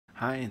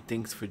Hi and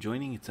thanks for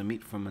joining. It's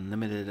Amit from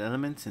Unlimited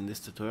Elements. In this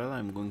tutorial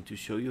I'm going to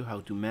show you how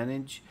to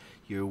manage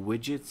your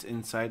widgets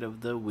inside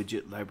of the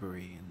widget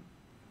library.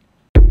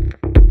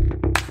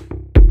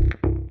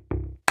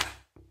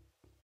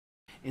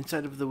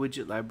 Inside of the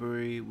widget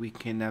library we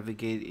can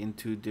navigate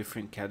into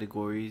different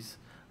categories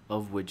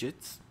of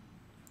widgets,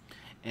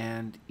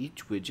 and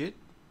each widget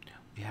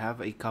we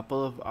have a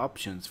couple of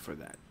options for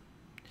that.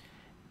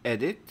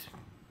 Edit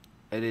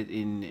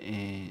in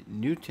a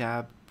new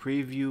tab,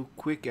 preview,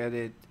 quick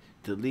edit,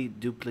 delete,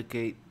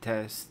 duplicate,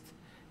 test,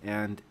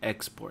 and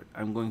export.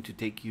 I'm going to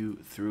take you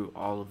through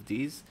all of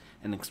these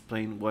and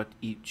explain what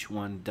each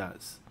one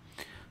does.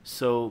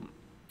 So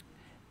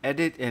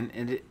edit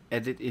and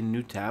edit in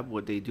new tab,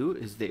 what they do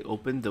is they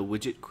open the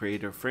widget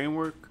creator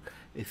framework.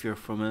 If you're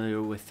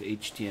familiar with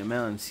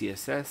HTML and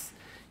CSS,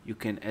 you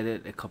can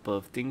edit a couple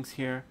of things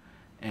here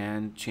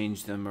and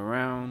change them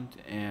around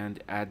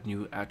and add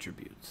new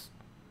attributes.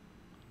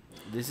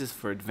 This is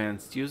for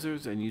advanced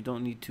users, and you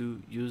don't need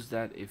to use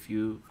that if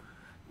you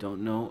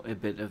don't know a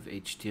bit of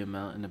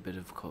HTML and a bit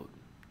of code.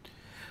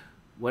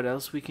 What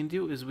else we can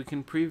do is we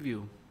can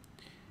preview.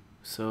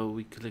 So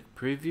we click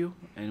preview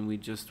and we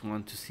just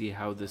want to see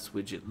how this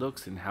widget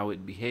looks and how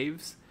it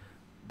behaves.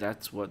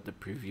 That's what the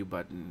preview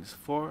button is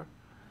for.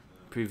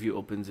 Preview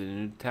opens in a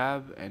new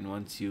tab, and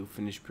once you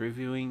finish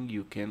previewing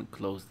you can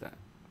close that.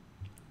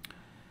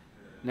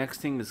 Next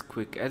thing is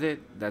quick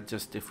edit. That's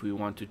just if we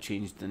want to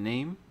change the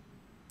name.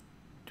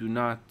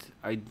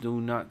 I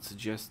do not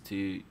suggest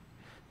to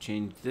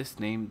change this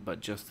name, but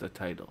just the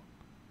title.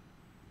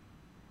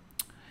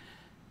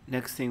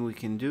 Next thing we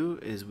can do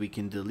is we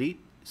can delete.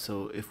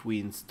 So if we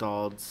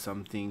installed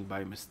something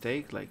by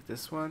mistake like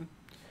this one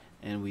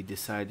and we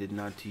decided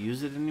not to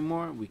use it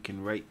anymore, we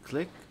can right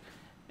click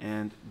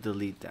and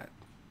delete that.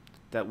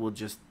 That will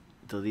just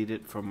delete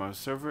it from our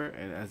server,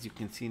 and as you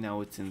can see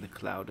now it's in the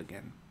cloud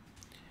again.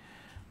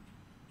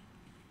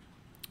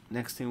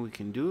 Next thing we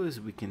can do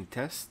is we can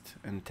test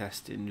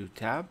in new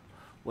tab.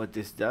 What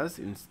this does,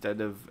 instead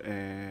of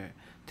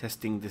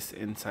testing this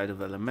inside of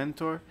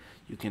Elementor,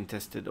 you can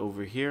test it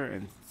over here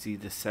and see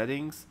the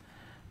settings.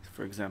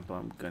 For example,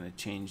 I'm going to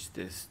change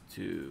this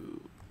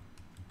to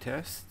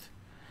test,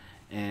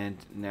 and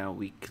now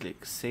we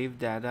click save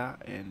data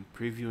and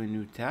preview a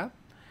new tab,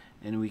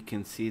 and we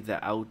can see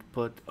the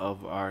output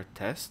of our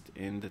test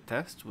in the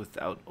test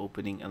without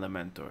opening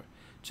Elementor,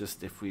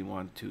 just if we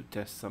want to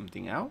test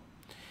something out.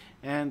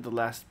 And the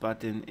last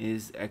button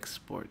is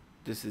export.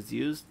 This is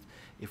used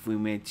if we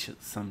made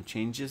some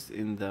changes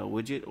in the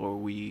widget or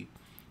we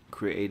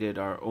created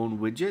our own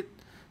widget,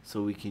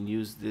 so we can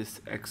use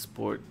this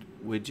export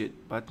widget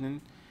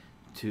button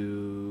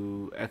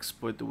to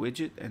export the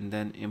widget and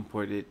then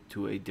import it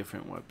to a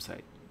different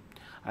website.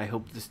 I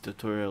hope this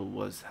tutorial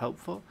was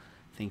helpful.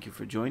 Thank you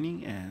for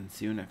joining, and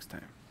see you next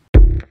time.